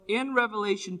in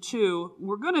Revelation 2,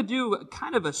 we're going to do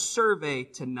kind of a survey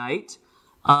tonight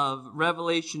of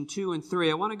Revelation 2 and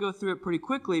 3. I want to go through it pretty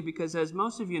quickly because, as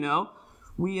most of you know,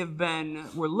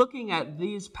 we're looking at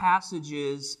these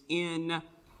passages in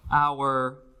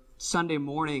our Sunday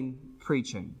morning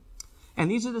preaching.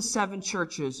 And these are the 7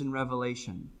 churches in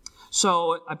Revelation.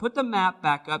 So I put the map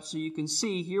back up so you can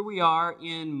see here we are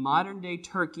in modern-day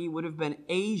Turkey, would have been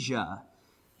Asia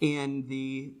in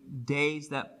the days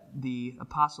that the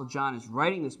Apostle John is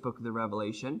writing this book of the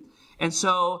Revelation. And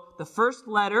so the first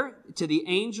letter to the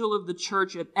angel of the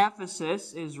church at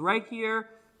Ephesus is right here,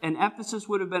 and Ephesus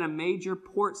would have been a major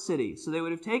port city. So they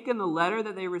would have taken the letter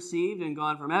that they received and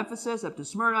gone from Ephesus up to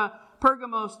Smyrna,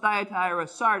 Pergamos, Thyatira,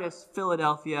 Sardis,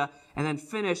 Philadelphia, and then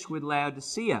finished with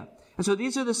Laodicea. And so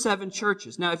these are the 7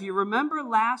 churches. Now, if you remember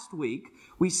last week,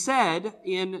 we said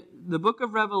in the book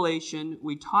of Revelation,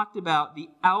 we talked about the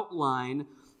outline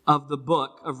of the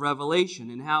book of Revelation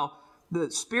and how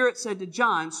the Spirit said to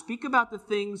John, speak about the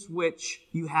things which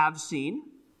you have seen.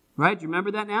 Right? Do you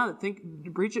remember that now?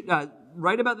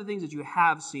 Write about the things that you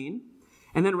have seen,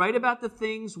 and then write about the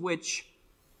things which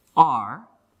are,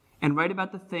 and write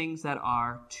about the things that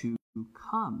are to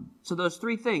come. So those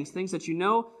 3 things that you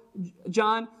know,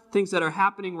 John, things that are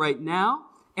happening right now,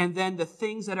 and then the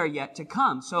things that are yet to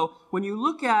come. So when you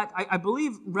look at, I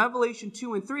believe Revelation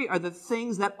 2 and 3 are the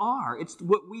things that are. It's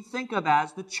what we think of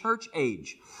as the church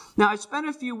age. Now, I spent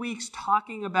a few weeks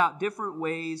talking about different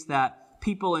ways that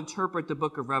people interpret the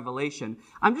book of Revelation.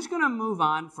 I'm just going to move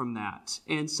on from that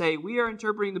and say we are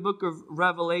interpreting the book of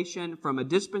Revelation from a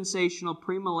dispensational,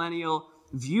 premillennial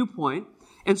viewpoint.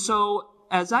 And so,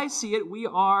 as I see it, we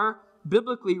are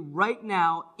biblically right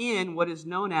now in what is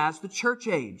known as the church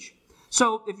age.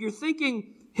 So if you're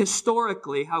thinking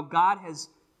historically how God has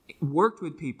worked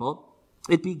with people,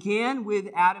 it began with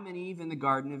Adam and Eve in the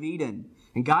Garden of Eden.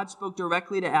 And God spoke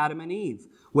directly to Adam and Eve.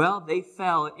 Well, they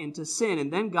fell into sin.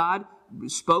 And then God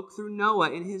spoke through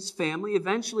Noah and his family.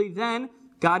 Eventually, then,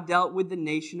 God dealt with the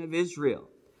nation of Israel.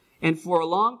 And for a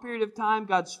long period of time,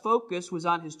 God's focus was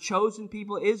on his chosen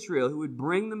people, Israel, who would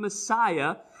bring the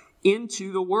Messiah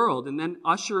into the world and then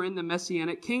usher in the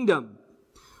Messianic kingdom.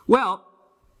 Well,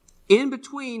 in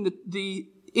between the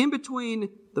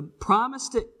promise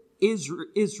to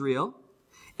Israel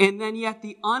and then yet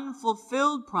the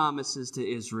unfulfilled promises to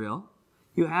Israel,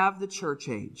 you have the church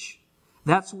age.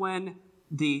 That's when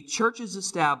the church is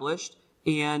established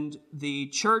and the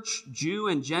church, Jew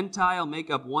and Gentile, make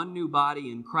up one new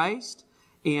body in Christ.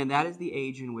 And that is the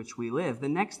age in which we live. The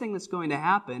next thing that's going to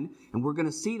happen, and we're going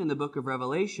to see it in the book of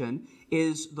Revelation,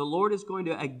 is the Lord is going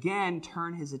to again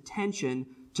turn his attention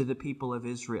to the people of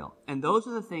Israel. And those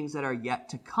are the things that are yet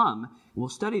to come. We'll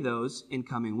study those in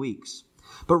coming weeks.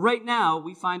 But right now,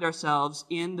 we find ourselves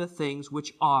in the things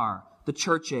which are the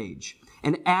church age.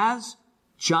 And as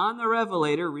John the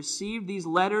Revelator received these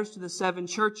letters to the 7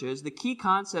 churches, the key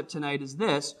concept tonight is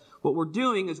this. What we're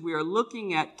doing is we are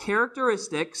looking at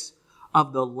characteristics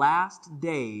of the last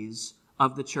days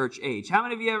of the church age. How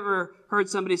many of you ever heard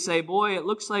somebody say, boy, it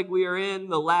looks like we are in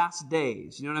the last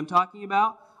days? You know what I'm talking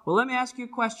about? Well, let me ask you a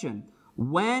question.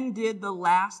 When did the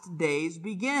last days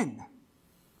begin?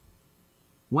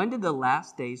 When did the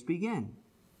last days begin?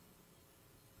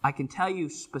 I can tell you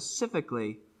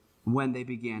specifically when they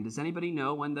began. Does anybody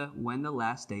know when the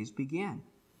last days began?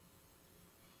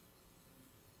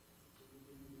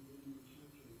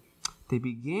 They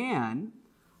began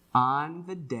on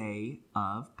the day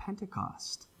of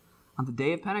Pentecost. On the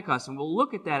day of Pentecost. And we'll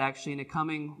look at that actually in a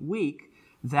coming week,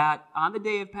 that on the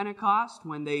day of Pentecost,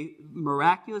 when they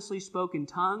miraculously spoke in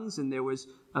tongues and there was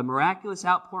a miraculous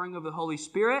outpouring of the Holy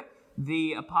Spirit,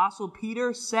 the Apostle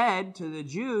Peter said to the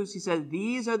Jews, he said,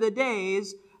 these are the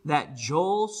days that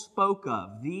Joel spoke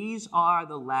of. These are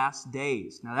the last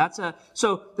days. Now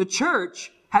so the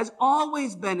church has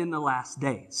always been in the last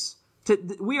days.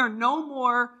 We are no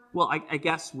more, well, I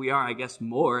guess we are,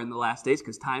 more in the last days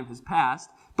because time has passed.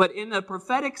 But in the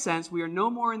prophetic sense, we are no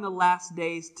more in the last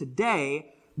days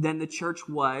today than the church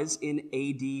was in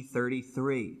AD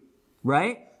 33,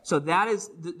 right? So that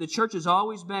is, the church has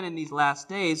always been in these last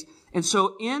days. And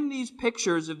so in these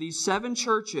pictures of these 7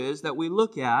 churches that we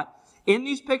look at, in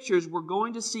these pictures, we're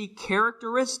going to see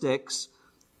characteristics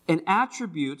and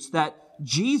attributes that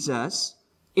Jesus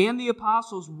and the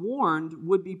apostles warned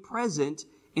would be present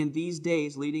in these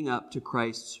days leading up to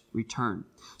Christ's return.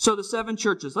 So the 7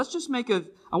 churches,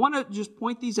 I want to just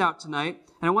point these out tonight,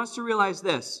 and I want us to realize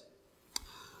this.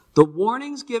 The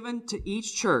warnings given to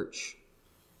each church,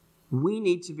 we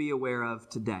need to be aware of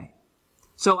today.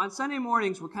 So on Sunday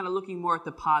mornings, we're kind of looking more at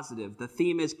the positive. The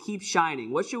theme is keep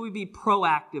shining. What should we be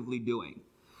proactively doing?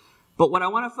 But what I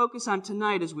want to focus on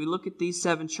tonight as we look at these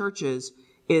 7 churches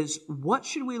is what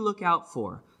should we look out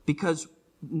for? Because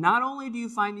not only do you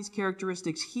find these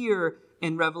characteristics here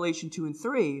in Revelation 2 and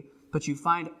 3, but you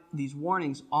find these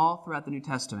warnings all throughout the New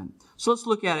Testament. So let's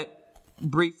look at it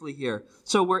briefly here.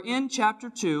 So we're in chapter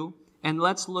 2, and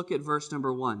let's look at verse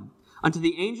number 1. Unto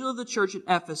the angel of the church at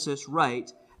Ephesus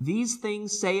write, These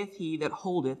things saith he that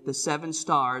holdeth the 7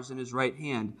 stars in his right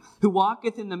hand, who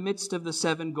walketh in the midst of the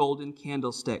 7 golden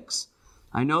candlesticks.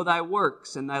 I know thy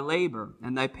works, and thy labor,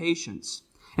 and thy patience,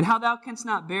 and how thou canst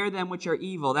not bear them which are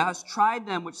evil. Thou hast tried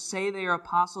them which say they are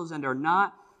apostles and are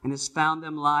not, and hast found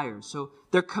them liars. So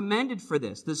they're commended for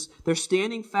this. They're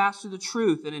standing fast to the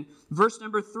truth. And in verse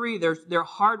number 3, they're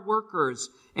hard workers,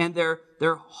 and they're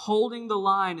holding the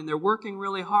line, and they're working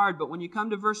really hard. But when you come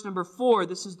to verse number 4,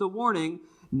 this is the warning.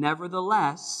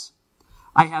 Nevertheless,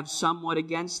 I have somewhat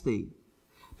against thee,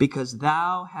 because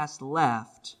thou hast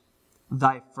left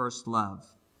thy first love.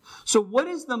 So what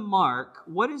is the mark?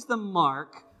 What is the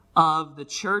mark of the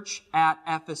church at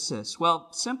Ephesus? Well,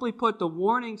 simply put, the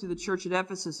warning to the church at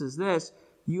Ephesus is this: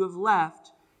 you have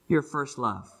left your first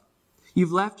love.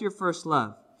 You've left your first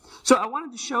love. So I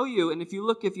wanted to show you, and if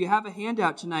you have a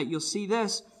handout tonight, you'll see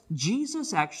this.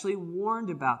 Jesus actually warned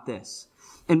about this.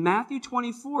 In Matthew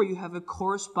 24, you have a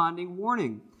corresponding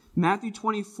warning. Matthew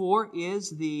 24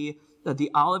 is the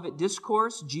Olivet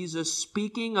Discourse, Jesus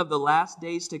speaking of the last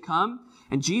days to come.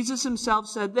 And Jesus himself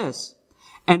said this,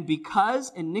 And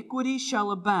because iniquity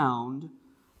shall abound,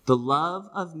 the love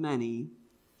of many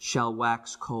shall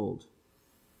wax cold.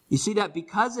 You see that?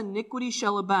 Because iniquity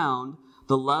shall abound,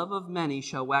 the love of many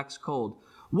shall wax cold.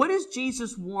 What is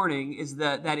Jesus' warning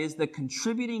that is the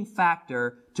contributing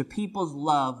factor to people's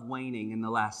love waning in the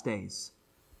last days?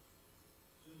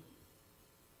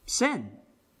 Sin.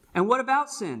 And what about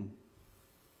sin?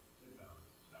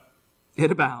 It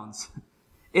abounds.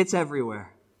 It's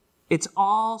everywhere. It's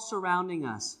all surrounding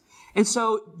us. And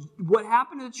so what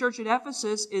happened to the church at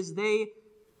Ephesus is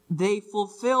they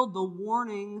fulfilled the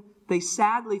warning. They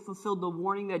sadly fulfilled the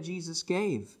warning that Jesus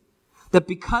gave. That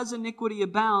because iniquity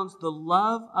abounds, the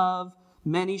love of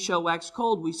many shall wax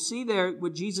cold. We see there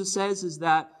what Jesus says is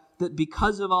that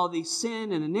because of all the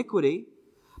sin and iniquity,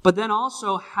 but then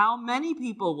also how many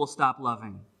people will stop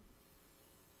loving?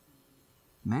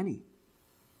 Many.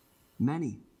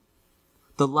 Many.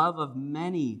 The love of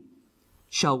many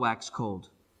shall wax cold.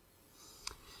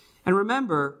 And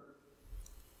remember,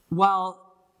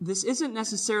 while this isn't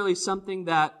necessarily something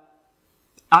that,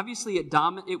 obviously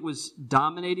it was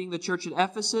dominating the church at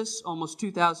Ephesus almost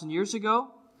 2,000 years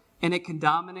ago, and it can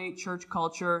dominate church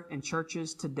culture and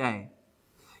churches today.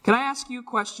 Can I ask you a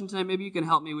question tonight? Maybe you can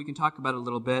help me. We can talk about it a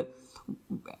little bit.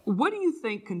 What do you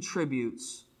think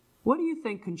contributes? What do you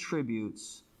think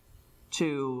contributes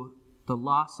to the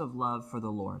loss of love for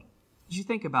the Lord? As you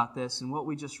think about this and what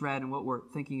we just read and what we're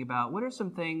thinking about, what are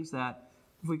some things that,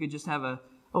 if we could just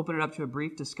open it up to a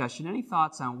brief discussion, any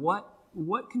thoughts on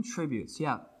what contributes?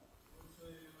 Yeah.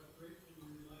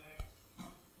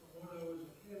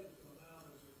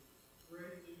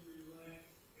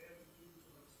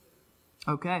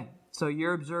 Okay, so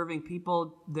you're observing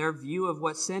people, their view of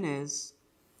what sin is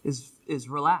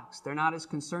relaxed. They're not as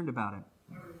concerned about it.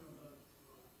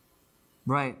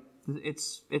 Right.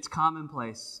 It's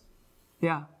commonplace.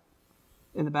 Yeah.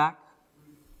 In the back?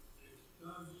 It's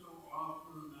done so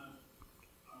often that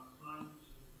our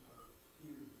consciences are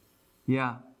seared.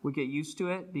 Yeah. We get used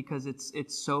to it because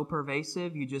it's so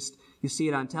pervasive. You see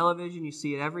it on television, you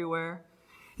see it everywhere.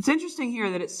 It's interesting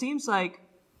here that it seems like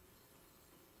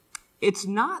it's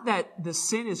not that the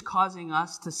sin is causing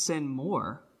us to sin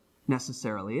more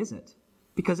necessarily, is it?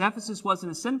 Because Ephesus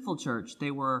wasn't a sinful church.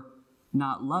 They were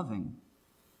not loving.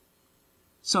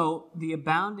 So the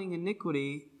abounding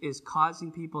iniquity is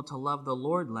causing people to love the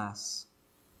Lord less.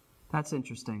 That's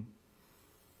interesting.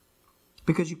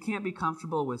 Because you can't be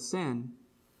comfortable with sin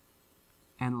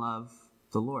and love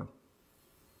the Lord.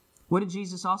 What did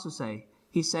Jesus also say?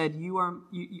 He said, you're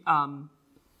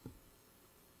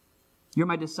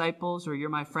my disciples, or you're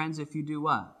my friends if you do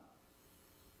what?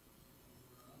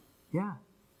 Yeah,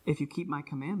 if you keep my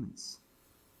commandments.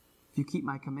 If you keep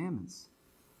my commandments.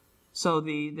 So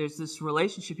there's this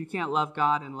relationship. You can't love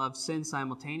God and love sin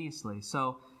simultaneously.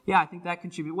 So yeah, I think that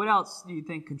contributes. What else do you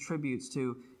think contributes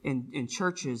to in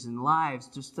churches and lives?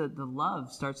 Just the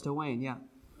love starts to wane. Yeah.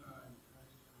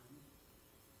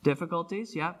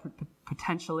 Difficulties, yeah,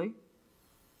 potentially.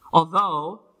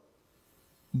 Although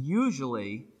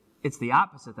usually it's the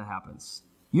opposite that happens.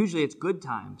 Usually it's good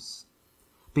times.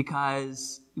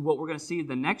 Because what we're going to see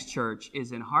the next church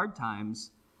is in hard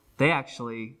times, they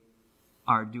actually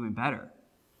are doing better,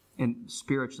 and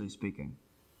spiritually speaking.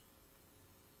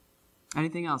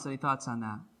 Anything else? Any thoughts on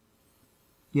that?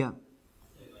 Yeah.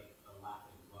 Say like the lack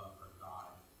of love for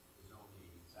God is only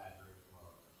exaggerated or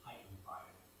heightened by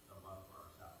the love for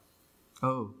ourselves.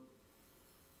 Oh,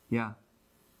 yeah.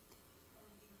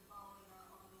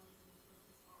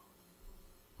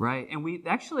 Right. And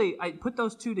I put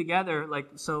those two together. Like,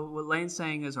 so what Lane's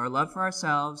saying is our love for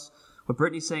ourselves. What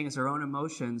Brittany's saying is our own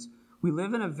emotions. We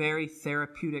live in a very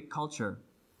therapeutic culture,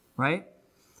 right?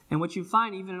 And what you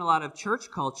find even in a lot of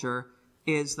church culture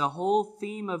is the whole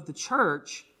theme of the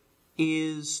church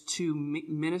is to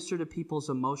minister to people's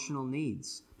emotional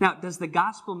needs. Now, does the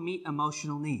gospel meet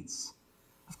emotional needs?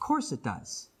 Of course it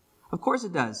does. Of course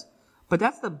it does. But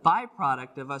that's the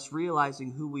byproduct of us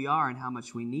realizing who we are and how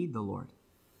much we need the Lord.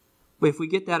 But if we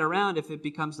get that around, if it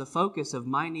becomes the focus of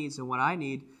my needs and what I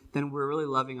need, then we're really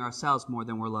loving ourselves more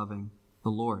than we're loving the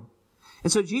Lord.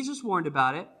 And so Jesus warned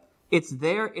about it. It's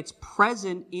there, it's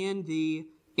present in the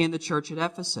church at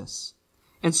Ephesus.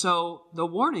 And so the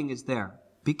warning is there.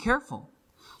 Be careful.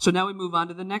 So now we move on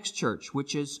to the next church,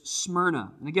 which is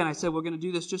Smyrna. And again, I said we're going to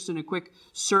do this just in a quick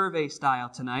survey style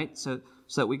tonight so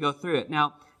that we go through it.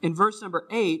 Now, in verse number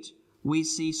 8, we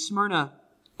see Smyrna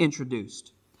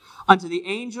introduced. Unto the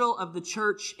angel of the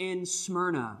church in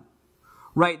Smyrna,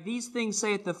 write these things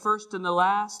saith the first and the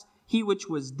last, he which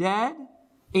was dead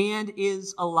and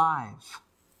is alive.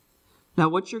 Now,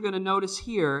 what you're going to notice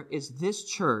here is this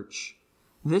church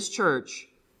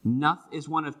is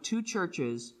one of two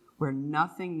churches where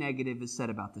nothing negative is said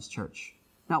about this church.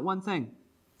 Not one thing.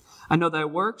 I know thy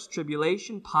works,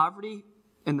 tribulation, poverty,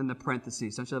 and then the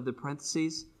parentheses. Don't you have the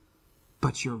parentheses?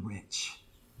 But you're rich.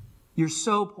 You're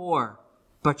so poor,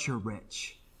 but you're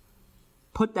rich.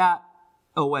 Put that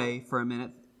away for a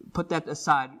minute. Put that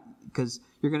aside, because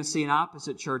you're going to see an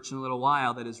opposite church in a little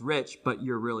while that is rich, but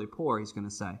you're really poor, he's going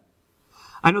to say.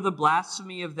 I know the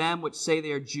blasphemy of them which say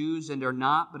they are Jews and are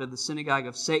not, but of the synagogue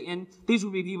of Satan. These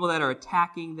would be people that are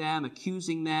attacking them,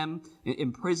 accusing them,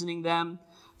 imprisoning them.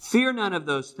 Fear none of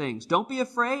those things. Don't be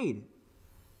afraid.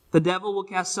 The devil will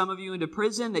cast some of you into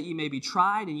prison, that ye may be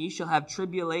tried, and ye shall have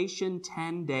tribulation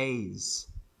 10 days.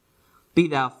 Be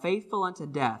thou faithful unto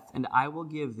death, and I will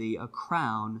give thee a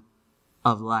crown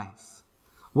of life.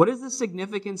 What is the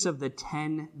significance of the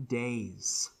 10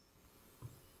 days?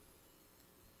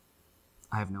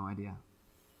 I have no idea.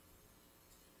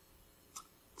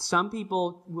 Some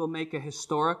people will make a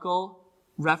historical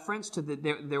reference to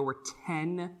there were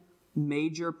 10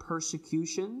 major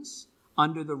persecutions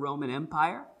under the Roman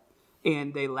Empire,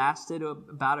 and they lasted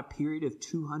about a period of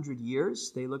 200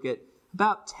 years. They look at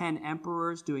about 10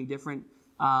 emperors doing different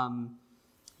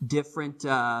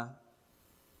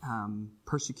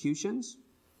persecutions.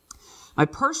 My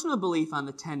personal belief on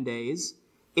the 10 days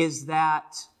is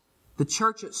that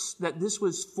that this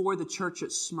was for the church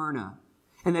at Smyrna,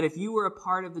 and that if you were a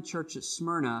part of the church at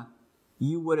Smyrna,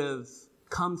 you would have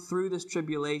come through this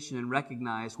tribulation and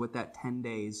recognized what that 10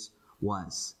 days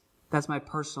was. That's my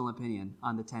personal opinion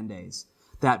on the 10 days.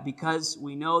 That because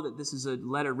we know that this is a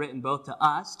letter written both to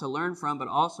us to learn from, but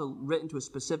also written to a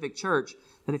specific church,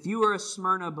 that if you were a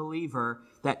Smyrna believer,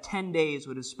 that 10 days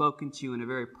would have spoken to you in a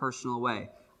very personal way.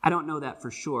 I don't know that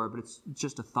for sure, but it's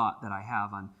just a thought that I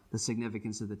have on the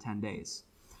significance of the 10 days.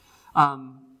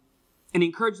 And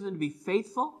encourage them to be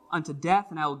faithful unto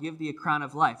death, and I will give thee a crown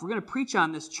of life. We're going to preach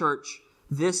on this church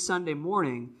this Sunday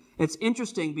morning. It's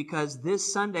interesting because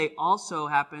this Sunday also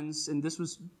happens, and this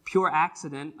was pure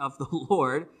accident of the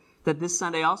Lord, that this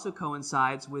Sunday also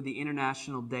coincides with the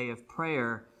International Day of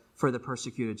Prayer for the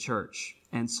persecuted church.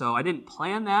 And so I didn't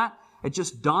plan that. It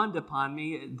just dawned upon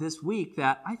me this week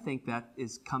that I think that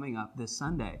is coming up this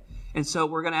Sunday. And so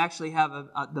we're going to actually have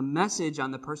the message on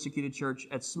the persecuted church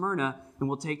at Smyrna, and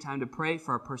we'll take time to pray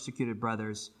for our persecuted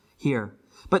brothers here.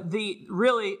 But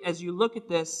really, as you look at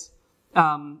this,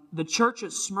 the church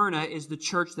at Smyrna is the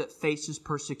church that faces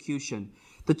persecution.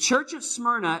 The church at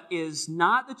Smyrna is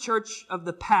not the church of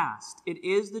the past. It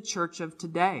is the church of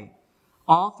today,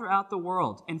 all throughout the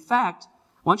world. In fact,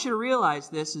 I want you to realize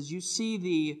this as you see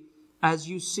the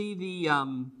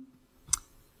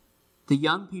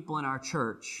young people in our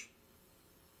church.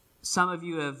 Some of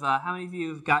you have, how many of you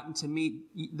have gotten to meet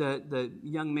the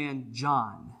young man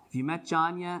John? Have you met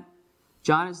John yet?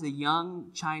 John is the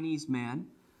young Chinese man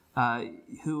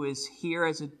who is here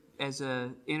as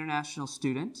a international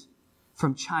student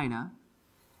from China.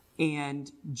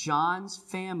 And John's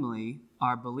family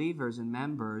are believers and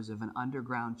members of an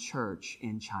underground church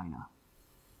in China.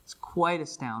 It's quite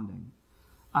astounding.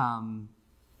 And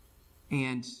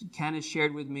Ken has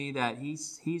shared with me that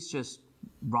he's just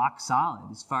rock solid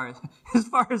as far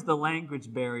as the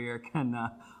language barrier can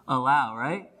allow,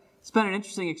 right? It's been an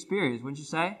interesting experience, wouldn't you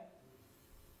say?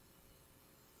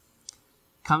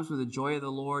 comes with the joy of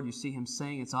the Lord. You see him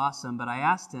sing. It's awesome. But I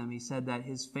asked him, he said that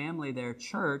his family, their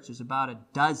church, is about a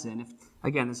dozen.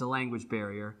 Again, there's a language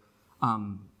barrier.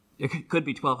 It could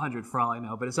be 1,200 for all I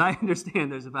know. But as I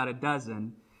understand, there's about a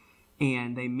dozen.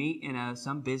 And they meet in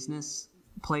some business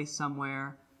place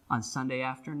somewhere on Sunday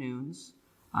afternoons.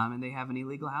 And they have an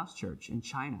illegal house church in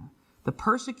China. The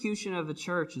persecution of the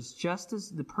church is just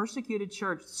as, the persecuted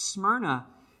church, Smyrna,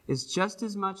 is just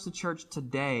as much the church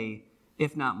today,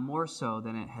 if not more so,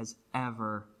 than it has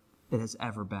ever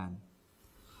been.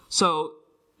 So,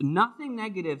 nothing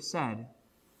negative said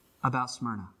about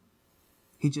Smyrna.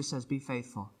 He just says, be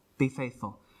faithful, be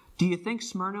faithful. Do you think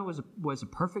Smyrna was a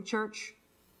perfect church?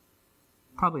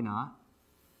 Probably not.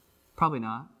 Probably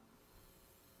not.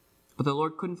 But the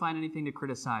Lord couldn't find anything to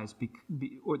criticize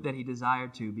or that he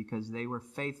desired to, because they were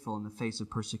faithful in the face of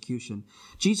persecution.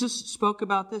 Jesus spoke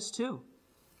about this too.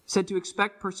 He said to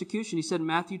expect persecution. He said in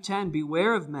Matthew 10,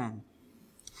 beware of men.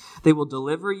 They will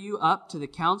deliver you up to the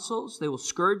councils. They will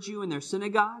scourge you in their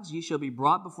synagogues. Ye shall be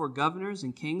brought before governors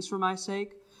and kings for my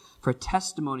sake, for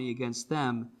testimony against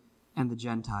them and the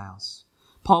Gentiles.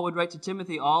 Paul would write to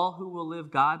Timothy, all who will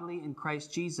live godly in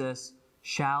Christ Jesus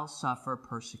shall suffer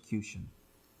persecution.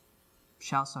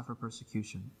 Shall suffer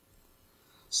persecution.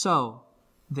 So,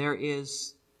 there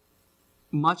is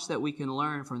much that we can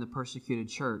learn from the persecuted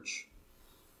church.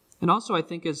 And also, I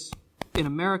think as in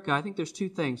America, I think there's two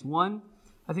things. One,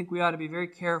 I think we ought to be very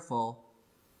careful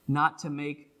not to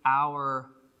make our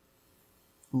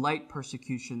light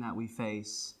persecution that we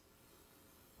face.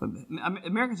 But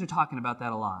Americans are talking about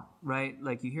that a lot, right?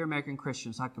 Like you hear American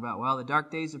Christians talk about, well, the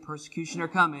dark days of persecution are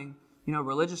coming. You know,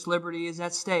 religious liberty is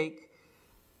at stake.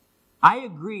 I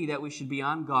agree that we should be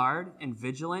on guard and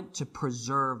vigilant to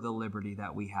preserve the liberty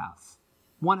that we have.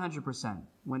 100%.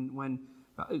 When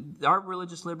our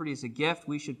religious liberty is a gift,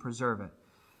 we should preserve it.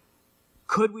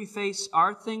 Could we face,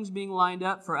 are things being lined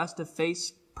up for us to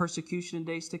face persecution in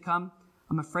days to come?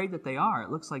 I'm afraid that they are. It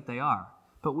looks like they are.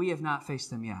 But we have not faced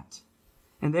them yet.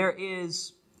 And there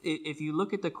is, if you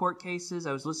look at the court cases,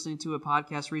 I was listening to a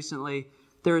podcast recently,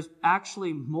 there's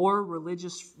actually more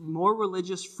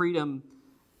religious freedom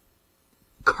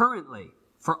currently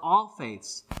for all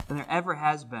faiths than there ever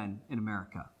has been in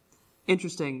America.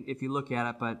 Interesting if you look at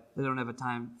it, but I don't have a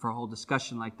time for a whole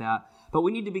discussion like that. But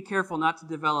we need to be careful not to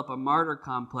develop a martyr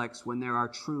complex when there are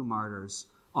true martyrs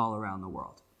all around the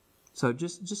world. So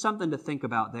just something to think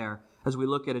about there as we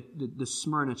look at the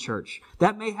Smyrna church.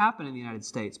 That may happen in the United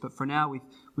States, but for now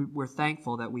we're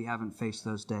thankful that we haven't faced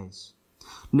those days.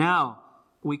 Now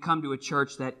we come to a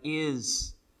church that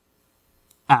is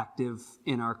active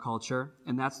in our culture,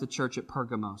 and that's the church at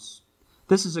Pergamos.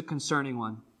 This is a concerning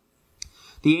one.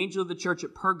 The angel of the church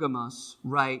at Pergamos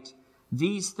write,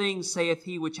 these things saith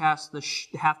he which hath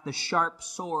the sharp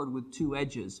sword with two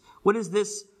edges. What does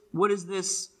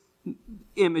this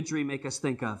imagery make us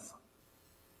think of?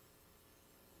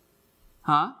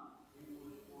 Huh?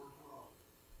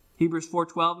 Hebrews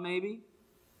 4:12 maybe?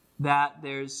 That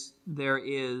there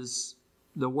is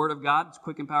the word of God. It's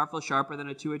quick and powerful, sharper than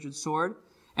a two-edged sword.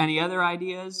 Any other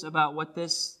ideas about what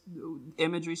this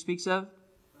imagery speaks of?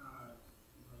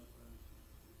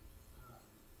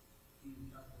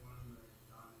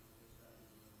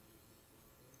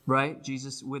 Right?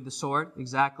 Jesus with the sword.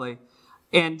 Exactly.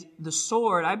 And the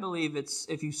sword, I believe it's,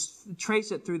 if you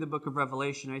trace it through the book of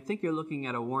Revelation, I think you're looking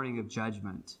at a warning of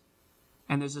judgment.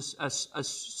 And there's a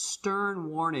stern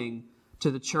warning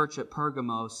to the church at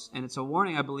Pergamos, and it's a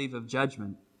warning, I believe, of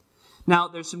judgment. Now,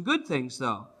 there's some good things,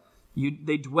 though.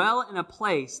 They dwell in a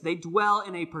place, they dwell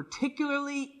in a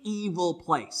particularly evil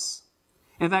place.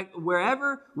 In fact,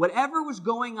 whatever was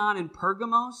going on in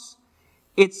Pergamos,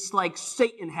 it's like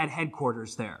Satan had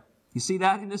headquarters there. You see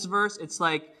that in this verse? It's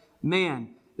like,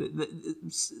 man,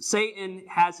 Satan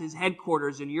has his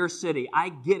headquarters in your city. I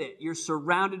get it. You're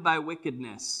surrounded by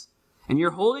wickedness. And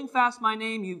you're holding fast my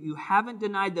name. You haven't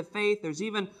denied the faith. There's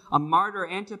even a martyr,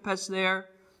 Antipas, there.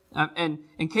 And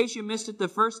in case you missed it the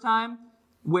first time,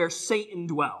 where Satan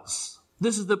dwells.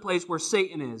 This is the place where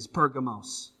Satan is,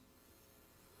 Pergamos.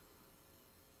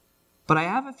 But I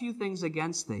have a few things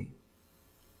against thee.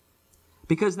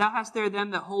 Because thou hast there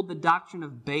them that hold the doctrine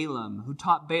of Balaam, who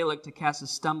taught Balak to cast a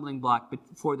stumbling block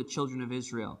before the children of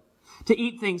Israel, to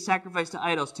eat things sacrificed to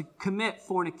idols, to commit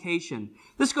fornication.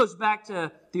 This goes back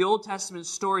to the Old Testament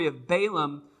story of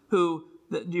Balaam, who,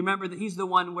 do you remember that he's the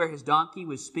one where his donkey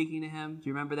was speaking to him? Do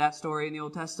you remember that story in the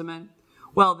Old Testament?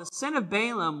 Well, the sin of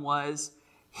Balaam was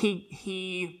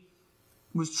he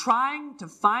was trying to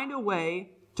find a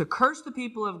way to curse the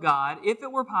people of God, if it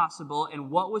were possible, and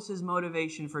what was his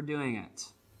motivation for doing it?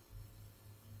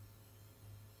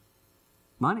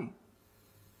 Money.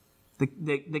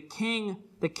 The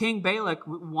king Balak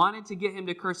wanted to get him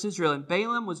to curse Israel, and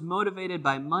Balaam was motivated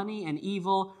by money and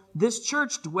evil. This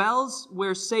church dwells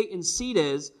where Satan's seat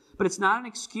is, but it's not an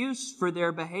excuse for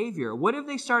their behavior. What have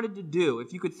they started to do?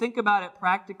 If you could think about it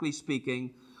practically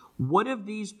speaking, what have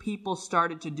these people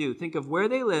started to do? Think of where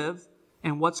they live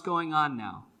and what's going on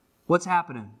now. What's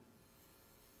happening?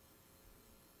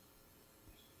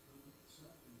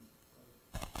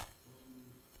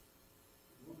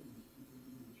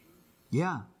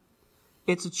 Yeah.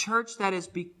 It's a church that has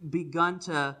begun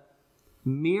to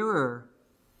mirror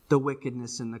the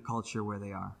wickedness in the culture where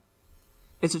they are.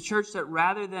 It's a church that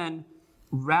rather than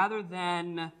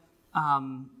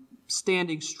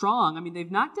standing strong, I mean, they've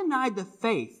not denied the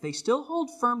faith. They still hold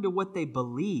firm to what they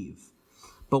believe.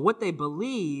 But what they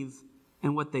believe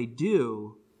and what they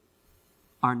do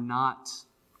are not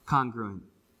congruent.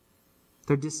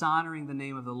 They're dishonoring the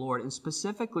name of the Lord. And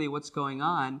specifically what's going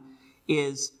on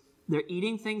is they're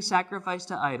eating things sacrificed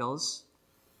to idols,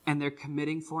 and they're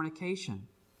committing fornication.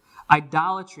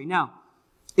 Idolatry. Now,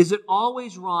 is it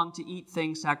always wrong to eat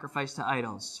things sacrificed to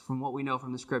idols, from what we know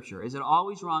from the Scripture? Is it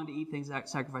always wrong to eat things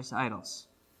sacrificed to idols?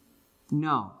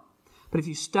 No. But if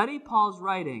you study Paul's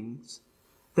writings,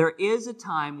 there is a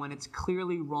time when it's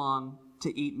clearly wrong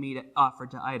to eat meat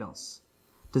offered to idols.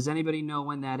 Does anybody know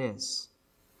when that is?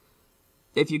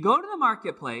 If you go to the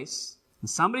marketplace, and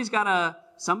somebody's got a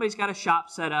shop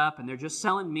set up, and they're just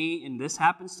selling meat, and this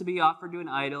happens to be offered to an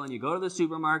idol, and you go to the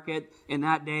supermarket in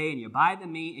that day, and you buy the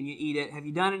meat, and you eat it, have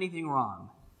you done anything wrong?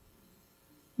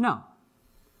 No.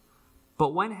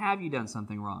 But when have you done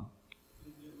something wrong?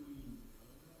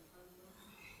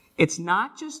 It's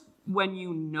not just when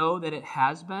you know that it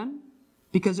has been,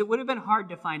 because it would have been hard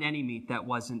to find any meat that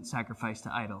wasn't sacrificed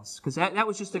to idols, because that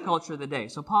was just the culture of the day.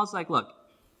 So Paul's like, look,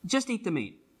 just eat the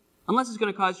meat. Unless it's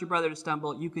going to cause your brother to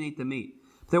stumble, you can eat the meat.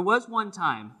 There was one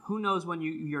time, who knows when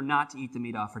you're not to eat the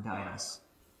meat offered to idols?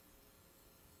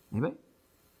 Anybody?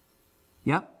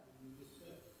 Yep.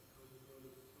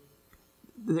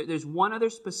 There's one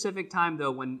other specific time,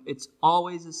 though, when it's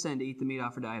always a sin to eat the meat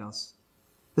offered to idols.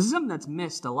 This is something that's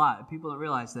missed a lot. People don't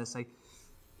realize this.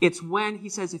 It's when he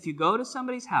says, if you go to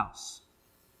somebody's house,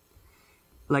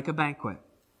 like a banquet,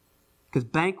 because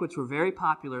banquets were very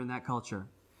popular in that culture.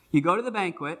 You go to the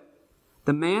banquet,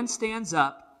 the man stands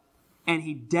up, and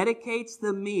he dedicates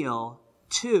the meal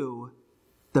to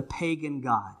the pagan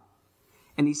god.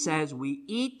 And he says, we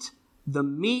eat the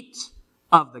meat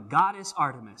of the goddess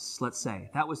Artemis, let's say.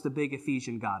 That was the big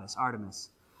Ephesian goddess, Artemis.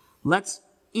 Let's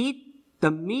eat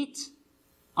the meat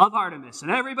of Artemis.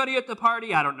 And everybody at the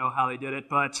party, I don't know how they did it,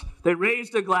 but they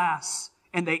raised a glass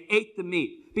and they ate the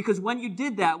meat. Because when you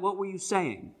did that, what were you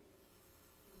saying?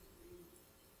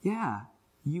 Yeah,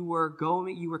 you were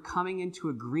coming into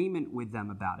agreement with them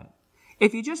about it.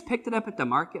 If you just picked it up at the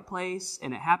marketplace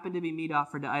and it happened to be meat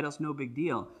offered to idols, no big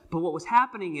deal. But what was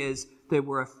happening is they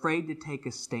were afraid to take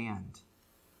a stand.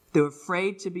 They were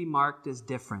afraid to be marked as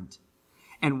different.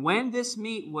 And when this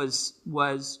meat was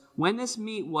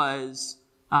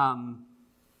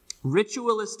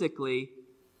ritualistically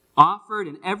offered,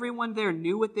 and everyone there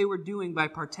knew what they were doing by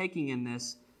partaking in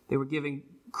this, they were giving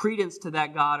credence to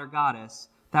that god or goddess,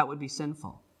 that would be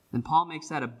sinful. And Paul makes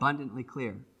that abundantly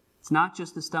clear. It's not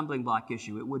just the stumbling block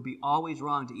issue. It would be always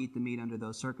wrong to eat the meat under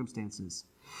those circumstances.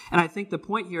 And I think the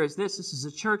point here is this is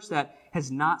a church that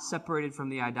has not separated from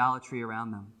the idolatry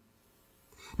around them.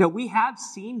 Now, we have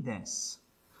seen this.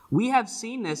 We have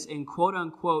seen this in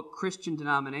quote-unquote Christian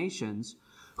denominations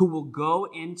who will go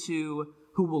into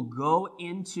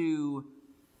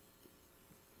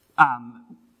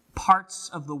parts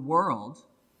of the world.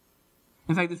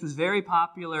 In fact, this was very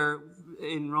popular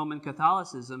in Roman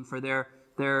Catholicism for their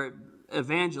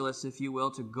evangelists, if you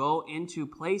will, to go into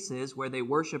places where they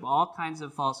worship all kinds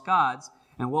of false gods.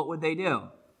 And what would they do?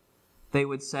 They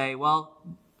would say,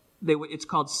 it's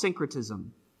called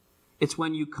syncretism. It's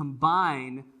when you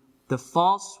combine the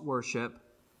false worship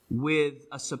with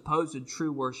a supposed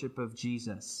true worship of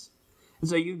Jesus. And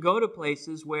so you go to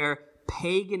places where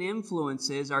pagan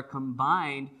influences are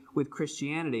combined with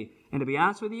Christianity. And to be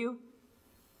honest with you,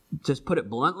 just put it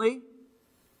bluntly,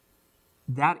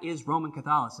 that is Roman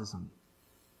Catholicism.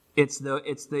 It's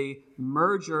the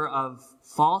merger of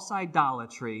false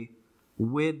idolatry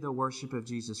with the worship of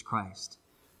Jesus Christ.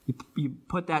 You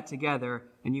put that together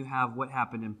and you have what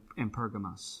happened in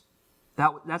Pergamos.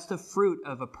 That's the fruit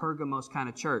of a Pergamos kind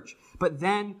of church. But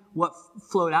then what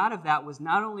flowed out of that was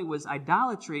not only was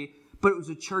idolatry, but it was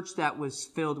a church that was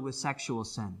filled with sexual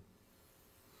sin.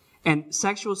 And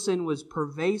sexual sin was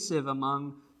pervasive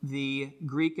among the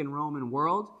Greek and Roman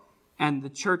world, and the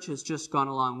church has just gone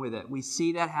along with it. We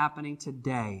see that happening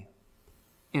today.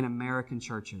 in American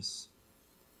churches.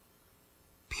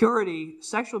 Purity,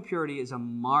 sexual purity is a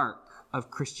mark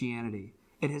of Christianity.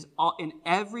 It has in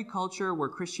every culture where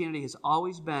Christianity has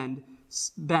always been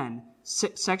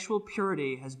sexual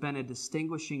purity has been a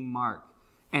distinguishing mark.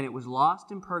 And it was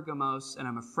lost in Pergamos, and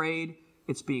I'm afraid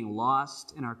it's being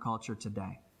lost in our culture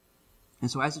today. And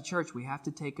so as a church, we have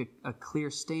to take a clear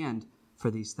stand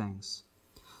for these things.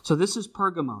 So this is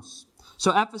Pergamos.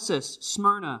 So Ephesus,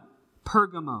 Smyrna,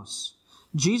 Pergamos.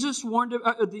 Jesus warned,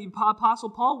 the Apostle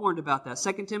Paul warned about that.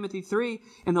 2 Timothy 3,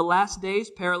 in the last days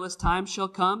perilous times shall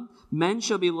come. Men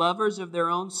shall be lovers of their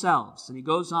own selves. And he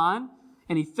goes on,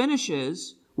 and he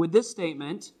finishes with this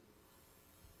statement,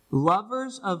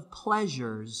 lovers of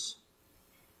pleasures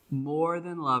more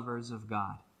than lovers of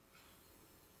God.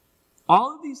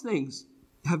 All of these things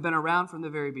have been around from the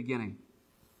very beginning.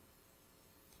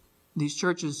 These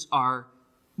churches are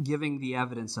giving the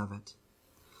evidence of it.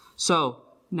 So,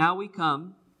 now we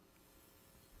come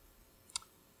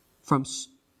from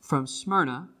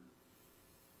Smyrna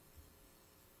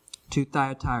to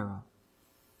Thyatira.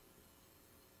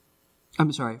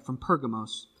 From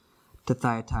Pergamos to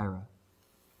Thyatira.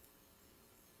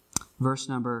 Verse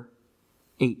number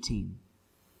 18.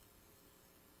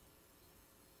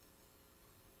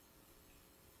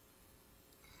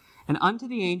 And unto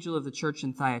the angel of the church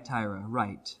in Thyatira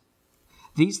write,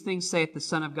 these things saith the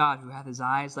Son of God, who hath his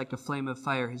eyes like a flame of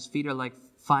fire, his feet are like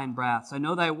fine brass. I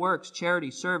know thy works,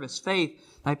 charity, service, faith,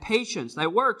 thy patience, thy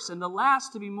works, and the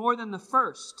last to be more than the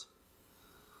first.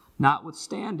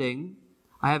 Notwithstanding,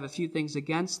 I have a few things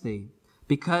against thee,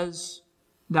 because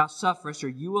thou sufferest, or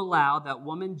you allow that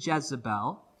woman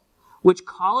Jezebel, which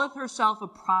calleth herself a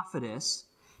prophetess,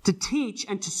 to teach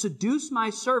and to seduce my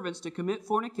servants to commit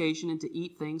fornication and to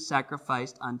eat things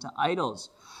sacrificed unto idols.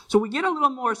 So we get a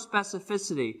little more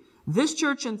specificity. This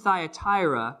church in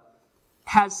Thyatira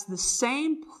has the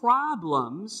same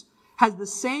problems as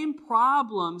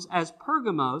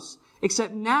Pergamos,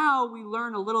 except now we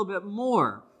learn a little bit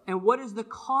more. And what is the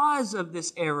cause of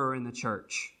this error in the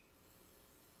church?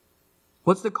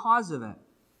 What's the cause of it?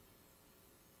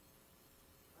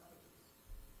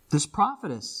 This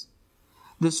prophetess.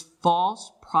 This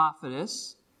false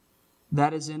prophetess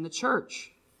that is in the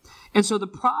church. And so the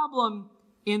problem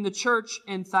in the church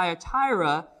in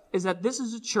Thyatira is that this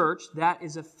is a church that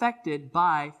is affected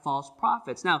by false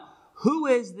prophets. Now, who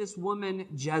is this woman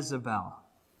Jezebel?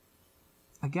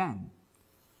 Again,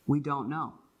 we don't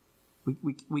know.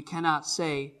 We cannot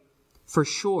say for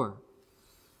sure.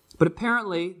 But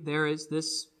apparently there is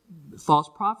this false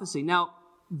prophecy. Now,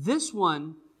 this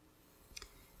one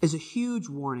is a huge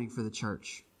warning for the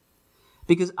church.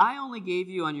 Because I only gave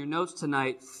you on your notes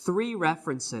tonight 3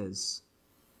 references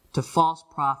to false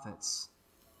prophets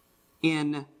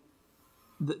in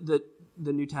the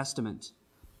New Testament.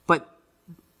 But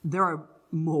there are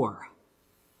more.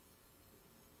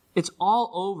 It's all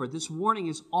over. This warning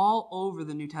is all over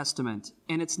the New Testament.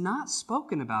 And it's not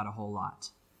spoken about a whole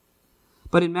lot.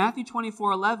 But in Matthew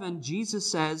 24:11,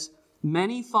 Jesus says,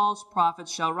 many false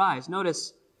prophets shall rise.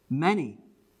 Notice, many.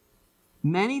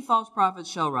 Many false prophets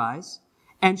shall rise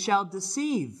and shall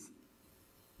deceive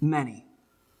many.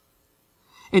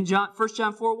 In 1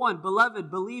 John 4:1, beloved,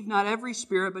 believe not every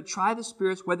spirit, but try the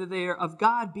spirits whether they are of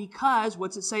God, because,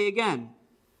 what's it say again?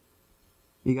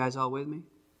 You guys all with me?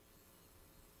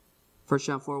 1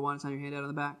 John 4:1, it's on your handout on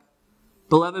the back.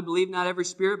 Beloved, believe not every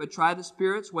spirit, but try the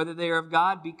spirits whether they are of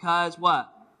God, because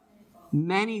what?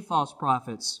 Many false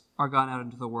prophets are gone out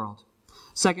into the world.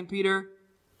 2 Peter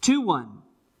 2:1.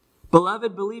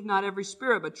 Beloved, believe not every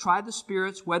spirit, but try the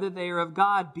spirits whether they are of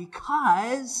God,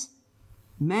 because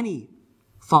many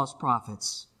false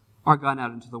prophets are gone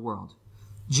out into the world.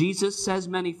 Jesus says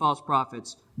many false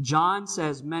prophets. John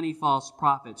says many false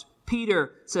prophets.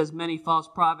 Peter says many false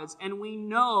prophets. And we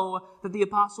know that the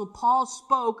Apostle Paul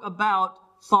spoke about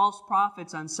false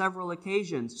prophets on several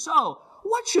occasions. So,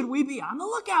 what should we be on the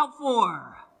lookout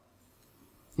for?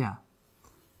 Yeah,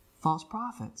 false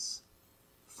prophets.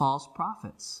 False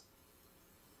prophets.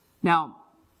 Now,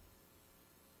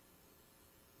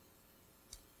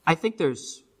 I think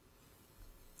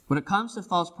when it comes to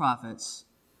false prophets,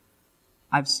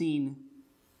 I've seen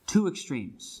 2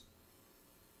 extremes.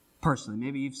 Personally,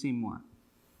 maybe you've seen more.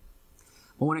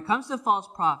 But when it comes to false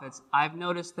prophets, I've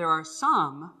noticed there are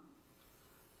some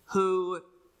who,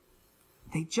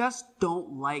 they just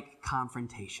don't like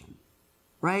confrontation,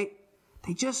 right?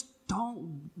 They just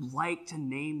don't like to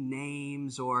name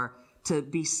names or to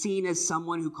be seen as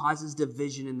someone who causes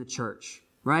division in the church,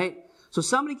 right? So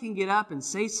somebody can get up and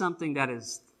say something that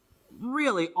is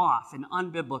really off and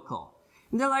unbiblical.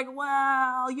 And they're like, well,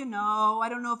 I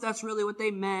don't know if that's really what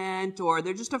they meant, or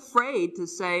they're just afraid to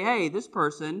say, hey, this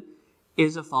person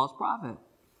is a false prophet.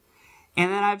 And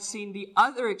then I've seen the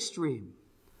other extreme,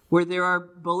 where there are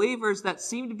believers that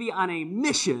seem to be on a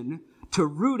mission to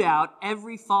root out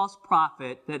every false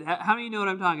prophet. How many know what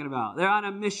I'm talking about? They're on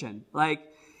a mission. Like,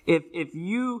 if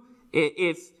you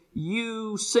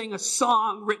sing a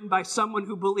song written by someone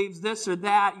who believes this or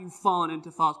that, you've fallen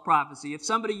into false prophecy. If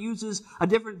somebody uses a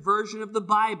different version of the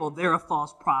Bible, they're a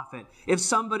false prophet. If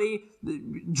somebody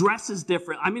dresses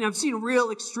different, I've seen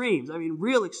real extremes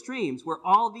where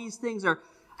all these things are.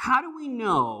 How do we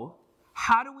know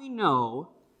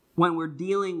when we're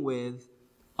dealing with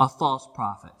a false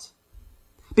prophet?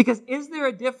 Because is there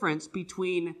a difference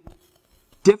between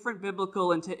different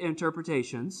biblical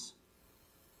interpretations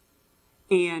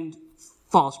and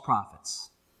false prophets?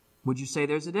 Would you say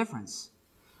there's a difference?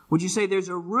 Would you say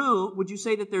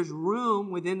that there's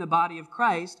room within the body of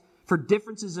Christ for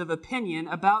differences of opinion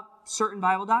about certain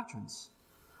Bible doctrines?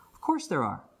 Of course there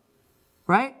are.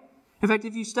 Right? In fact,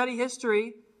 if you study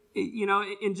history,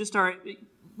 in just our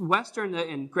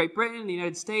in Great Britain, the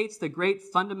United States, the great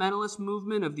fundamentalist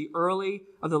movement of the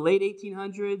late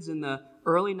 1800s and the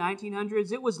early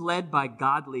 1900s, it was led by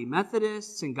godly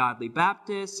Methodists and godly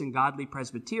Baptists and godly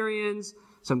Presbyterians,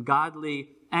 some godly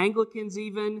Anglicans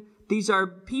even. These are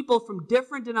people from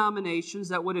different denominations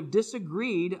that would have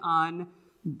disagreed on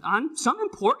some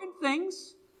important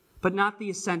things, but not the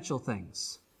essential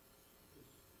things.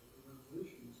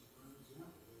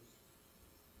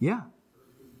 Yeah.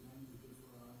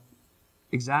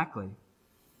 Exactly.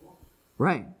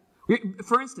 Right.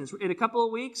 For instance, in a couple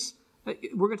of weeks,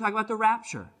 we're going to talk about the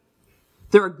rapture.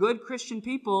 There are good Christian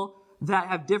people that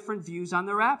have different views on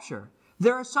the rapture.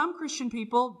 There are some Christian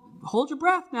people, hold your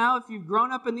breath now, if you've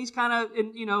grown up in these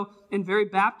in very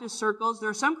Baptist circles, there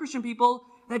are some Christian people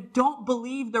that don't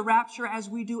believe the rapture as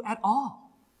we do at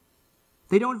all.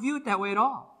 They don't view it that way at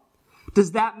all.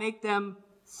 Does that make them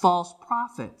false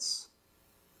prophets?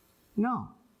 No.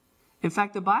 In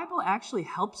fact, the Bible actually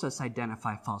helps us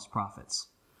identify false prophets.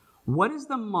 What is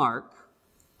the mark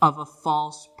of a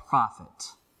false prophet?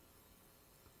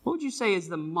 What would you say is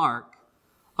the mark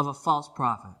of a false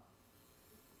prophet?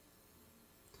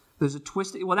 There's a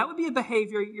twisting. Well, that would be a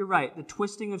behavior. You're right. The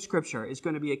twisting of Scripture is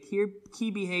going to be a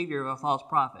key behavior of a false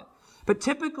prophet. But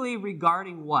typically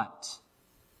regarding what?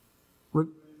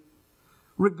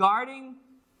 Regarding,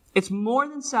 it's more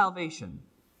than salvation.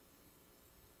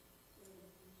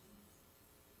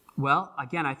 Well,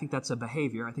 again, I think that's a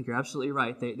behavior. I think you're absolutely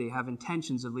right. They have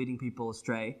intentions of leading people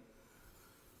astray.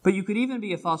 But you could even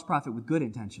be a false prophet with good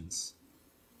intentions.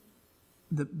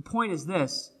 The point is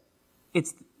this.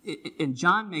 And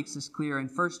John makes this clear in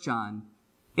 1 John.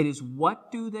 It is,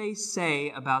 what do they say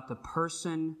about the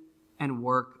person and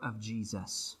work of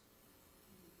Jesus?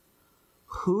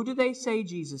 Who do they say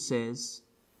Jesus is?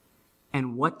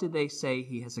 And what do they say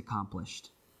he has accomplished?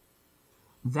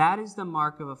 That is the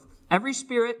mark of every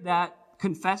spirit that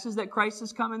confesses that Christ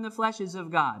has come in the flesh is of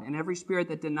God, and every spirit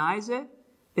that denies it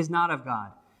is not of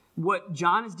God. What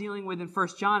John is dealing with in 1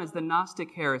 John is the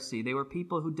Gnostic heresy. They were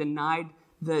people who denied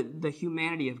the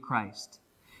humanity of Christ.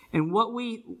 And what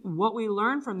we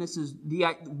learn from this is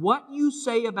what you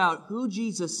say about who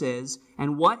Jesus is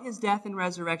and what his death and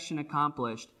resurrection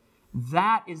accomplished,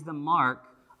 that is the mark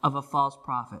of a false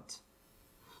prophet.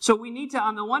 So we need to,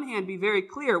 on the one hand, be very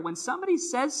clear. When somebody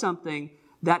says something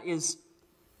that is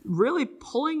really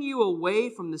pulling you away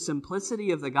from the simplicity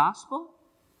of the gospel,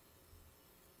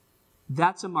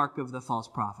 that's a mark of the false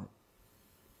prophet.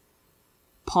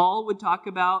 Paul would talk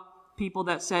about people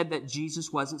that said that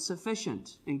Jesus wasn't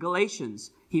sufficient. In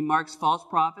Galatians, he marks false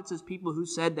prophets as people who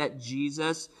said that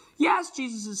Jesus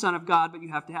is the Son of God, but you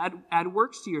have to add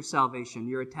works to your salvation.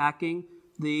 You're attacking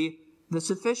the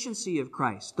sufficiency of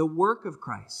Christ, the work of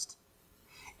Christ.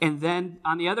 And then,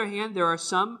 on the other hand, there are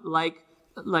some, like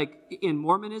in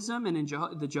Mormonism and in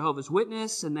the Jehovah's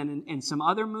Witness, and then in some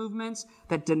other movements,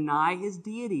 that deny his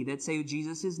deity, that say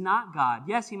Jesus is not God.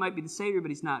 Yes, he might be the Savior, but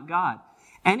he's not God.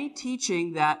 Any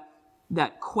teaching that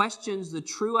questions the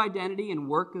true identity and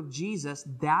work of Jesus,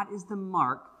 that is the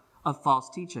mark of false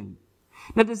teaching.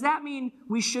 Now, does that mean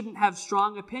we shouldn't have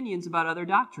strong opinions about other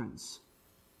doctrines?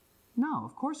 No,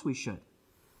 of course we should.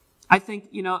 I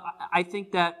think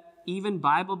that even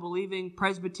Bible-believing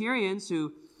Presbyterians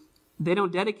who, they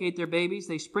don't dedicate their babies,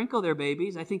 they sprinkle their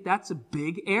babies, I think that's a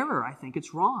big error. I think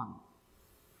it's wrong.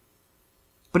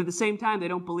 But at the same time, they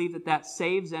don't believe that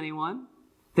saves anyone.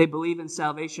 They believe in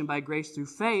salvation by grace through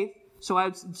faith.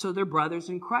 so they're brothers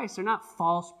in Christ. They're not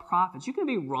false prophets. You can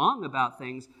be wrong about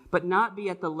things, but not be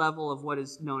at the level of what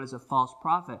is known as a false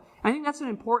prophet. I think that's an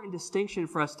important distinction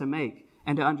for us to make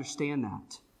and to understand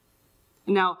that.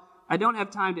 Now, I don't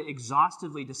have time to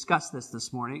exhaustively discuss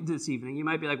this evening. You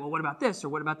might be like, well, what about this, or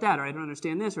what about that, or I don't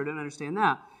understand this, or I don't understand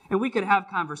that. And we could have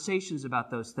conversations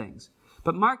about those things.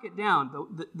 But mark it down.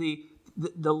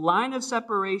 The line of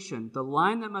separation, the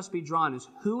line that must be drawn is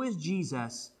who is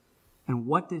Jesus and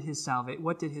what did his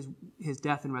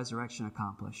death and resurrection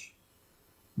accomplish?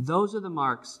 Those are the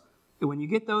marks. When you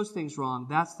get those things wrong,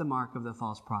 that's the mark of the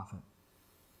false prophet.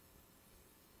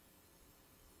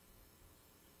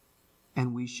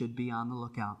 And we should be on the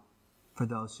lookout for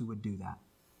those who would do that.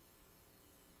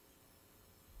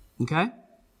 Okay?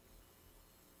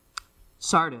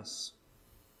 Sardis.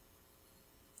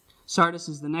 Sardis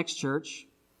is the next church.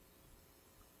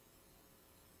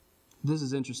 This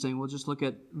is interesting. We'll just look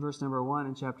at verse number 1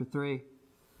 in chapter 3.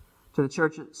 To the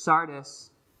church at Sardis,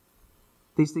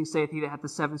 these things saith he that hath the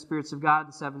 7 spirits of God,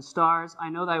 the 7 stars. I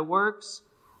know thy works.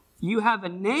 You have a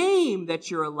name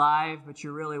that you're alive, but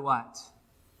you're really what?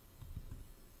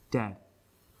 Dead.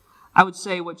 I would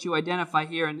say what you identify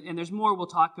here, and there's more we'll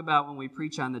talk about when we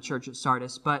preach on the church at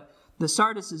Sardis, but the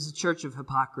Sardis is a church of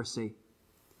hypocrisy.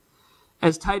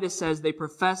 As Titus says, they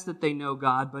profess that they know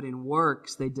God, but in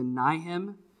works they deny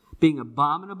him, being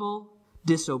abominable,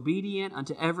 disobedient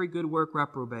unto every good work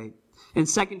reprobate. In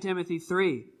 2 Timothy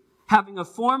 3, having a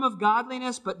form of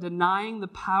godliness, but denying the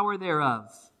power thereof,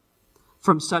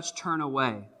 from such turn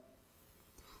away.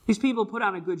 These people put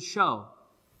on a good show.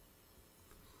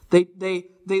 They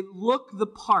look the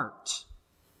part.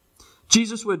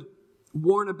 Jesus would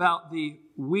warn about the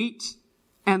wheat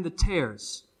and the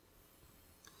tares.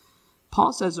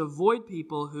 Paul says avoid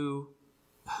people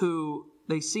who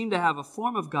they seem to have a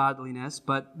form of godliness,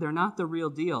 but they're not the real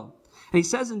deal. And he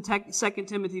says in 2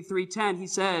 Timothy 3:10, he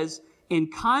says, in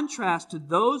contrast to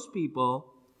those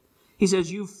people, he says,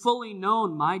 you've fully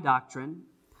known my doctrine,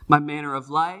 my manner of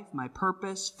life, my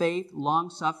purpose, faith,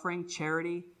 long-suffering,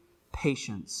 charity,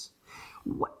 patience.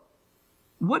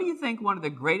 What do you think one of the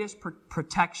greatest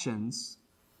protections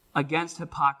against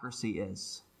hypocrisy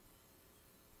is?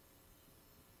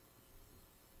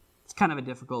 It's kind of a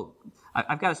difficult...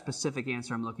 I've got a specific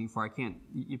answer I'm looking for.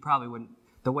 You probably wouldn't...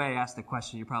 The way I asked the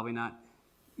question, you're probably not...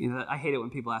 I hate it when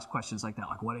people ask questions like that,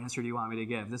 like, what answer do you want me to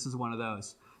give? This is one of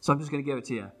those. So I'm just going to give it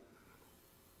to you.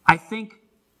 I think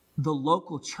the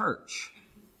local church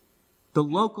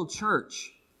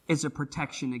is a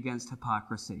protection against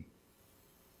hypocrisy.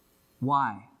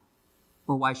 Why?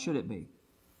 Or why should it be?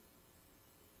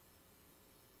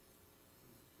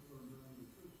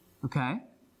 Okay?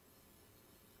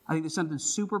 I think there's something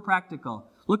super practical.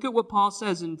 Look at what Paul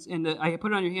says I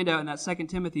put it on your handout in that 2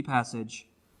 Timothy passage.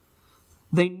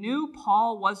 They knew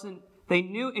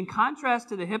in contrast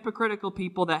to the hypocritical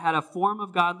people that had a form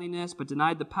of godliness but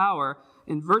denied the power,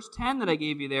 in verse 10 that I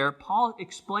gave you there, Paul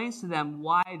explains to them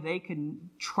why they can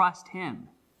trust him.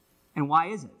 And why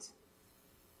is it?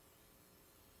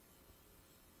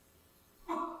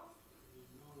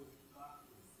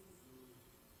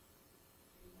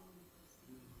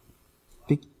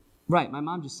 Right, my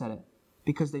mom just said it.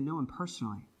 Because they know him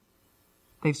personally.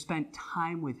 They've spent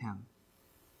time with him.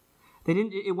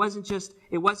 It wasn't just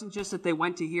that they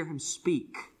went to hear him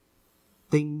speak.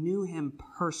 They knew him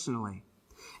personally.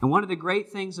 And one of the great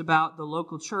things about the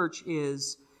local church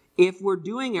is if we're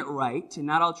doing it right, and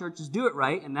not all churches do it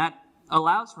right, and that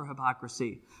allows for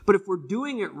hypocrisy. But if we're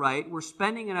doing it right, we're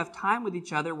spending enough time with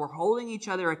each other, we're holding each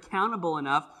other accountable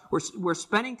enough, we're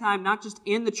spending time not just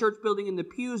in the church building in the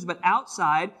pews, but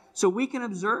outside, so we can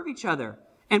observe each other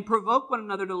and provoke one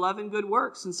another to love and good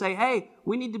works and say, hey,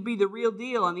 we need to be the real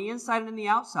deal on the inside and in the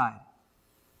outside.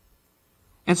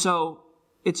 And so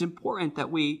it's important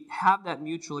that we have that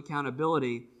mutual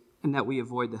accountability and that we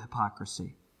avoid the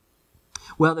hypocrisy.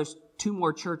 Well, there's 2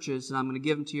 more churches, and I'm going to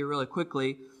give them to you really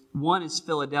quickly. One is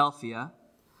Philadelphia.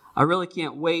 I really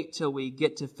can't wait till we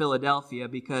get to Philadelphia,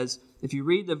 because if you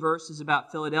read the verses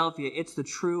about Philadelphia, it's the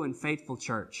true and faithful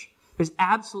church. There's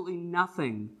absolutely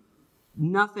nothing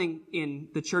in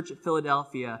the church at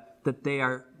Philadelphia that they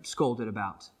are scolded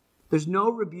about. There's no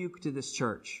rebuke to this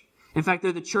church. In fact,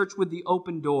 they're the church with the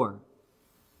open door.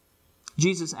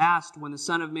 Jesus asked, when the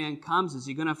Son of Man comes, is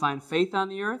he going to find faith on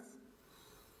the earth?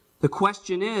 The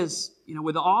question is,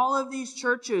 with all of these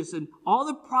churches and all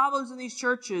the problems in these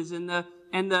churches and the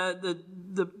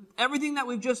everything that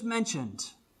we've just mentioned,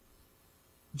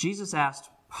 Jesus asked,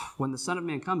 when the Son of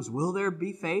Man comes, will there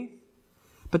be faith?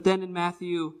 But then in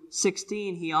Matthew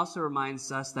 16, he also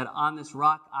reminds us that on this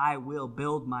rock I will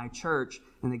build my church,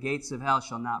 and the gates of hell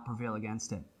shall not prevail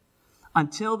against it.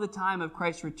 Until the time of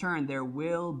Christ's return, there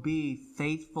will be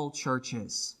faithful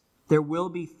churches. There will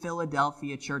be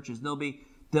Philadelphia churches. There'll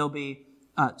be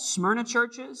Smyrna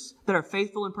churches that are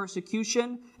faithful in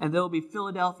persecution, and there'll be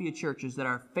Philadelphia churches that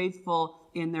are faithful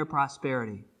in their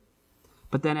prosperity.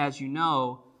 But then, as you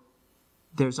know,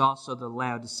 there's also the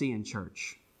Laodicean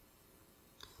church.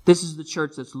 This is the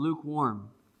church that's lukewarm.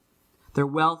 They're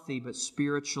wealthy but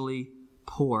spiritually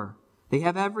poor. They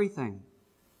have everything.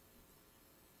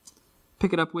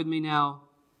 Pick it up with me now.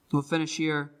 We'll finish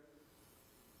here.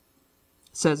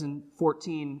 It says in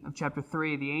 14 of chapter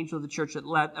 3, the angel of the church of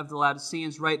the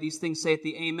Laodiceans write, "These things saith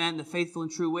the Amen, the faithful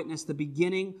and true witness, the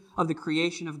beginning of the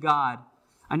creation of God.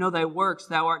 I know thy works,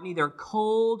 thou art neither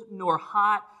cold nor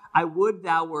hot. I would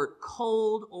thou wert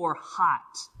cold or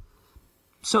hot.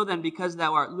 So then, because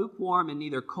thou art lukewarm and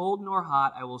neither cold nor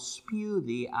hot, I will spew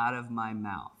thee out of my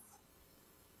mouth."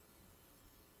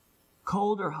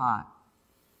 Cold or hot?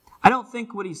 I don't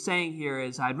think what he's saying here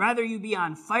is, I'd rather you be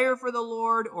on fire for the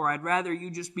Lord, or I'd rather you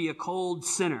just be a cold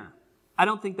sinner. I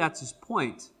don't think that's his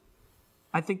point.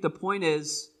 I think the point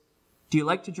is, do you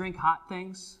like to drink hot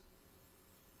things?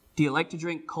 Do you like to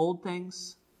drink cold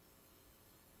things?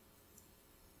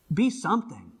 Be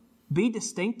something. Be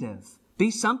distinctive.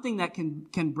 Be something that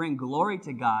can bring glory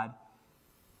to God,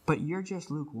 but you're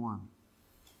just lukewarm.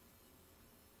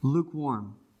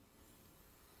 Lukewarm.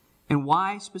 And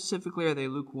why specifically are they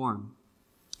lukewarm?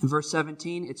 In verse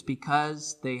 17, it's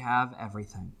because they have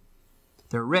everything.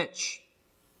 They're rich.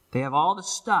 They have all the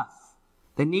stuff.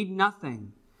 They need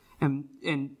nothing.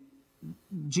 And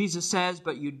Jesus says,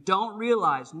 "But you don't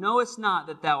realize, knowest not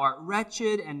that thou art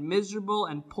wretched and miserable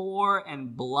and poor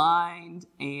and blind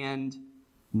and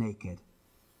naked."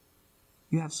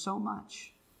 You have so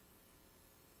much.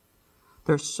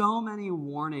 There's so many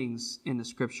warnings in the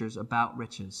scriptures about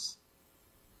riches.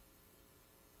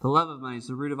 The love of money is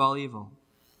the root of all evil.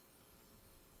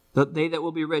 They that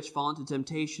will be rich fall into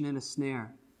temptation and a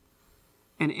snare.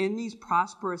 And in these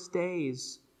prosperous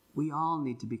days, we all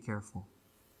need to be careful.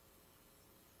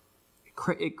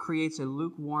 It creates a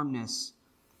lukewarmness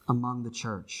among the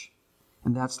church.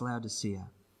 And that's Laodicea.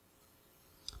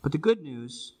 But the good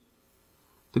news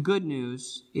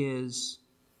is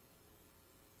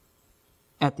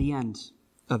at the end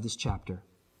of this chapter.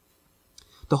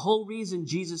 The whole reason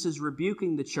Jesus is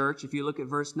rebuking the church, if you look at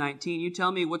verse 19, you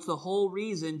tell me what's the whole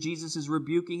reason Jesus is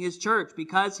rebuking his church?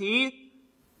 Because he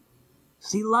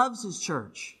loves his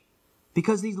church.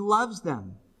 Because he loves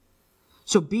them.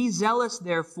 So be zealous,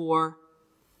 therefore,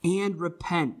 and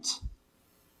repent.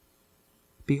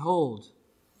 Behold,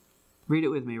 read it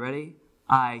with me, ready?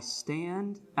 I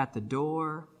stand at the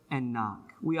door and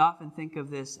knock. We often think of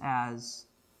this as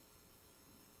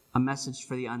a message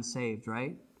for the unsaved,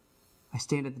 right? I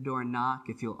stand at the door and knock.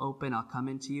 If you'll open, I'll come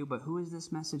into you. But who is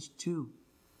this message to?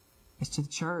 It's to the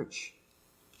church.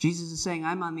 Jesus is saying,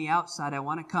 I'm on the outside. I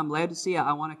want to come. Laodicea,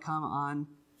 I want to come on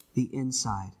the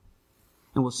inside.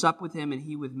 And will sup with him and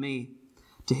he with me.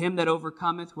 To him that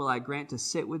overcometh will I grant to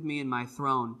sit with me in my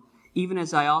throne, even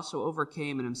as I also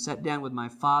overcame and am set down with my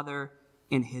Father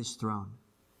in his throne.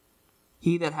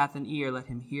 He that hath an ear, let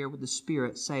him hear what the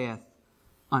Spirit saith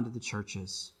unto the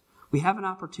churches. We have an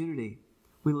opportunity.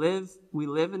 We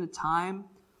live in a time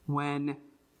when,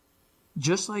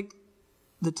 just like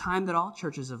the time that all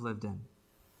churches have lived in,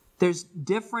 there's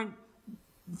different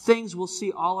things we'll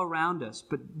see all around us,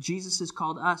 but Jesus has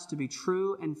called us to be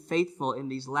true and faithful in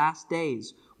these last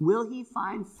days. Will he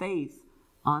find faith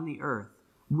on the earth?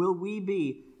 Will we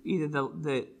be either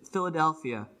the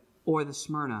Philadelphia or the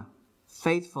Smyrna,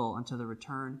 faithful until the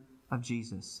return of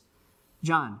Jesus?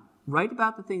 John, write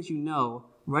about the things you know.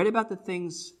 Write about the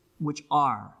things which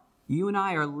are. You and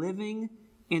I are living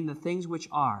in the things which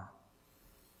are.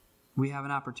 We have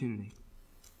an opportunity.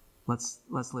 Let's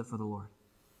live for the Lord.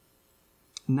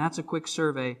 And that's a quick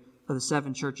survey of the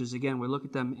 7 churches. Again, we'll look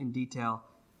at them in detail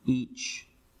each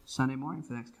Sunday morning for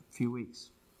the next few weeks.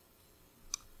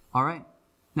 All right.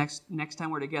 Next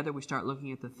time we're together, we start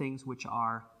looking at the things which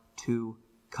are to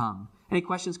come. Any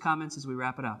questions, comments as we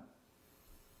wrap it up?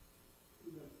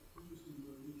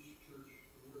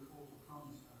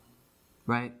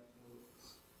 Right.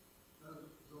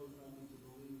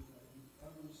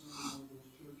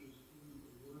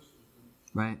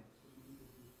 Right.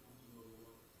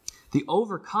 The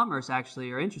overcomers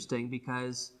actually are interesting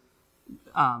because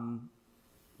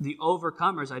the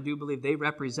overcomers, I do believe they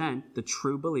represent the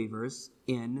true believers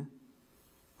in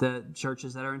the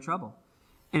churches that are in trouble.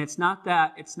 And it's not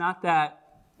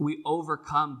that we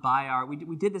overcome by our...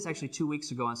 We did this actually 2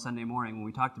 weeks ago on Sunday morning when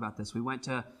we talked about this. We went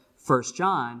to 1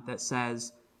 John that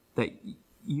says that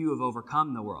you have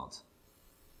overcome the world.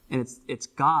 And it's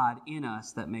God in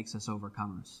us that makes us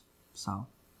overcomers. So,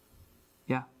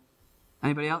 yeah.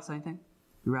 Anybody else? Anything?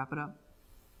 We wrap it up?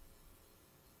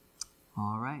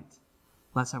 All right.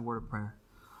 Let's have a word of prayer.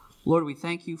 Lord, we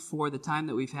thank you for the time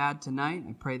that we've had tonight.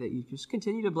 I pray that you just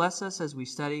continue to bless us as we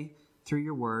study through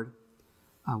your word.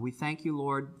 We thank you,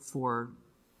 Lord, for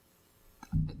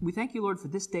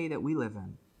this day that we live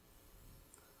in.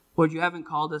 Lord, you've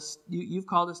called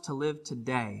us to live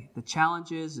today, the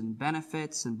challenges and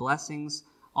benefits and blessings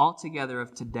all together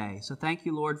of today. So thank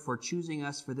you, Lord, for choosing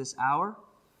us for this hour.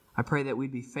 I pray that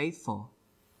we'd be faithful.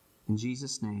 In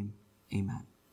Jesus' name, amen.